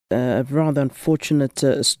a rather unfortunate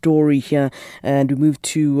story here, and we move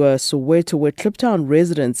to Soweto, where Kliptown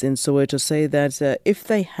residents in Soweto say that if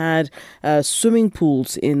they had swimming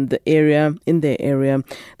pools in their area,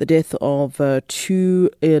 the death of two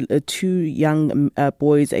young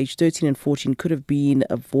boys aged 13 and 14 could have been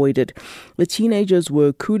avoided. The teenagers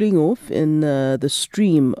were cooling off in the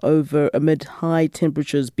stream amid high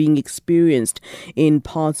temperatures being experienced in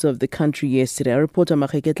parts of the country yesterday. Our reporter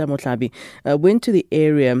Makeketla Motlabi went to the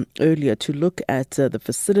area earlier to look at the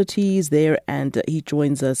facilities there, and he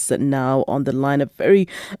joins us now on the line. A very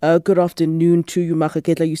good afternoon to you,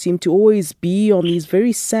 Makeketla. You seem to always be on these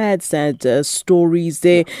very sad stories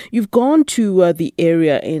there. You've gone to the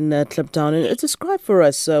area in Kliptown, and describe for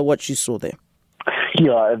us what you saw there.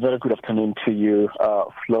 Yeah, a very good afternoon to you,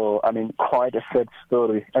 Flo. I mean, quite a sad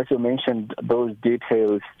story. As you mentioned, those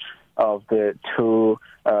details of the two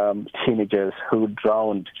teenagers who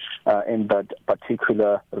drowned in that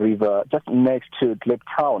particular river just next to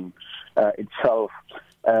Kliptown itself.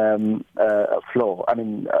 Flo, I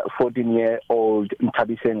mean, 14-year-old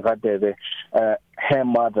Ntabiseng Radebe, her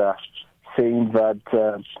mother saying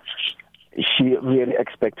that she really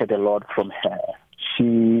expected a lot from her.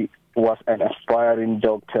 She was an aspiring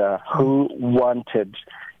doctor who wanted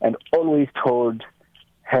and always told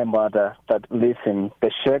her mother that, listen, the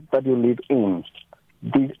shack that you live in,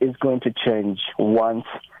 this is going to change once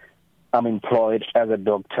I'm employed as a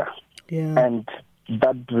doctor. Yeah. And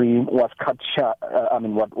that dream was cut short.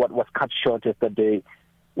 What was cut short yesterday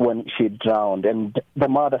when she drowned. And the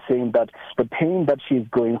mother saying that the pain that she's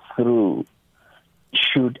going through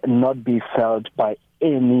should not be felt by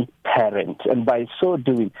any parent. And by so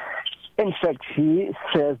doing, in fact, he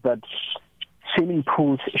says that swimming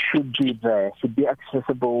pools should be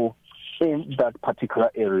accessible in that particular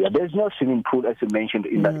area. There's no swimming pool, as you mentioned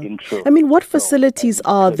in that intro. I mean, what facilities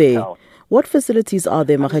are there? What facilities are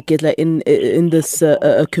there, Makeketla, in this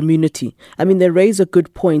community? I mean, they raise a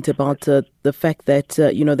good point about the fact that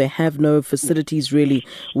they have no facilities really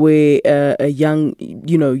where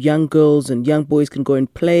young girls and young boys can go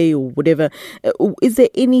and play or whatever. Is there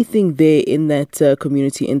anything there in that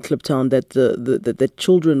community in Kliptown that the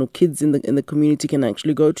children or kids in the community can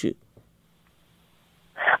actually go to?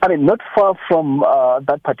 I mean, not far from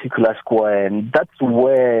that particular square, and that's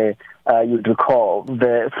where you'd recall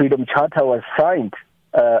the Freedom Charter was signed,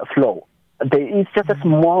 Flo. There is just a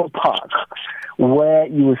small park where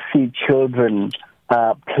you see children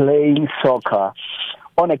playing soccer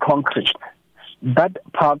on a concrete. That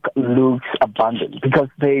park looks abandoned because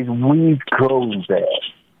there is weed growing there.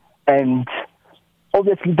 And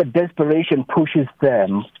obviously the desperation pushes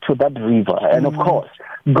them to that river. And of course,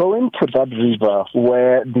 going to that river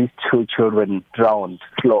where these two children drowned,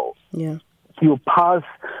 Flo, you pass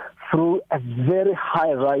through a very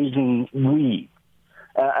high-rising weed.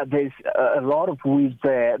 There's a lot of weeds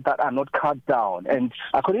there that are not cut down. And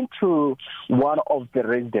according to one of the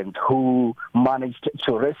residents who managed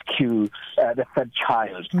to rescue the third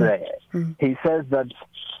child there, he says that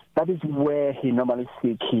is where he normally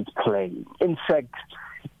sees kids playing. In fact,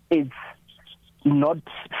 it's not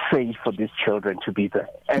safe for these children to be there.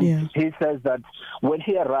 And he says that when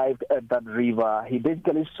he arrived at that river, he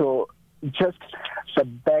basically saw just the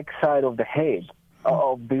backside of the head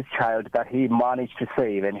of this child that he managed to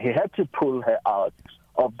save, and he had to pull her out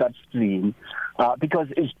of that stream because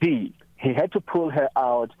it's deep. He had to pull her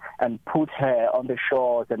out and put her on the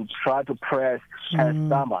shores and try to press her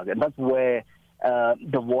stomach, and that's where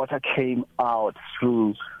the water came out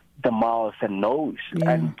through the mouth and nose.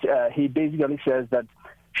 And he basically says that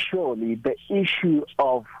surely the issue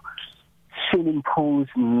of swimming pools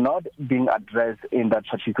not being addressed in that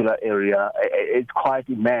particular area is quite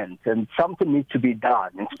immense, and something needs to be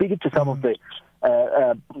done. And speaking to some of the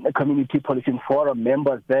community policing forum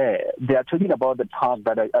members there, they are talking about the park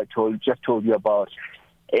that I just told you about.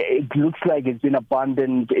 It looks like it's been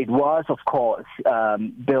abandoned. It was, of course,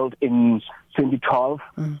 built in 2012,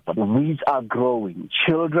 but the weeds are growing.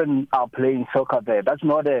 Children are playing soccer there. That's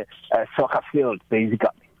not a soccer field, basically.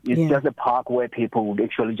 It's just a park where people would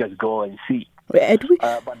actually just go and see. But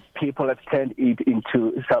people have turned it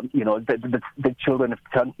into some, the children have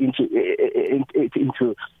turned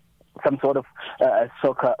into some sort of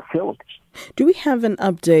soccer field. Do we have an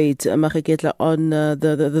update, Makeketla, on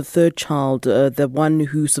the third child, the one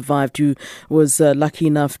who survived, who was lucky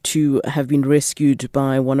enough to have been rescued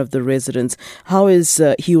by one of the residents? How is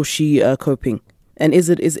he or she coping? And is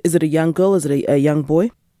it a young girl? Is it a young boy?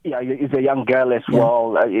 Yeah, it's a young girl as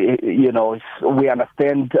well. We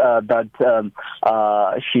understand that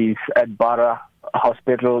she's at Barra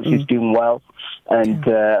hospital. She's doing well, and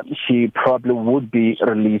she probably would be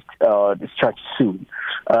released, discharged soon.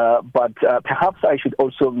 But perhaps I should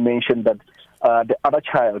also mention that the other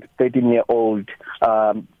child, 13-year-old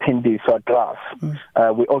Pindi Swadras,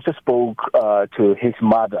 we also spoke to his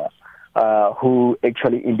mother, who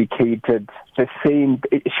actually indicated the same,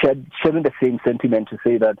 sharing the same sentiment to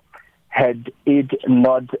say that had it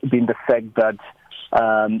not been the fact that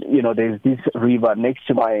there's this river next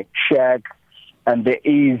to my shack, and there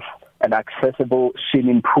is an accessible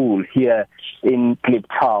swimming pool here in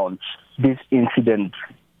Kliptown, this incident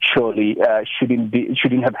surely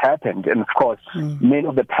shouldn't have happened. And of course, many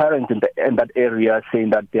of the parents in that area are saying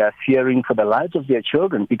that they are fearing for the lives of their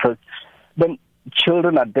children, because when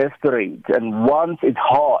children are desperate and once it's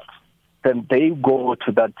hot, then they go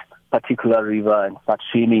to that particular river and start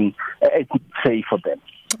swimming. It's safe for them.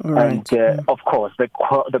 Right. And of course, the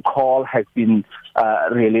call has been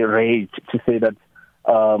really raised to say that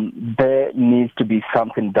there needs to be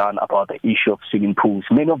something done about the issue of swimming pools.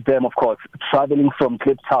 Many of them, of course, traveling from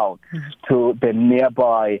Kliptown to the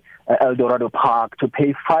nearby El Dorado Park to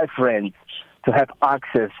pay 5 rands to have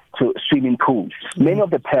access to swimming pools. Many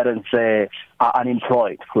of the parents there are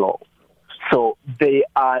unemployed, Flo. So they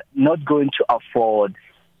are not going to afford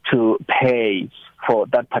to pay for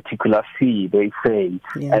that particular fee, they say,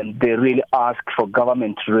 and they really ask for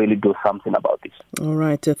government to really do something about this. All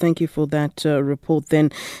right, thank you for that report.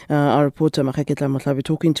 Then our reporter Makaketla Matlabi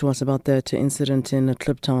talking to us about that incident in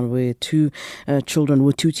Kliptown where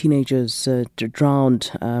 2 teenagers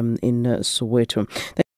drowned in Soweto.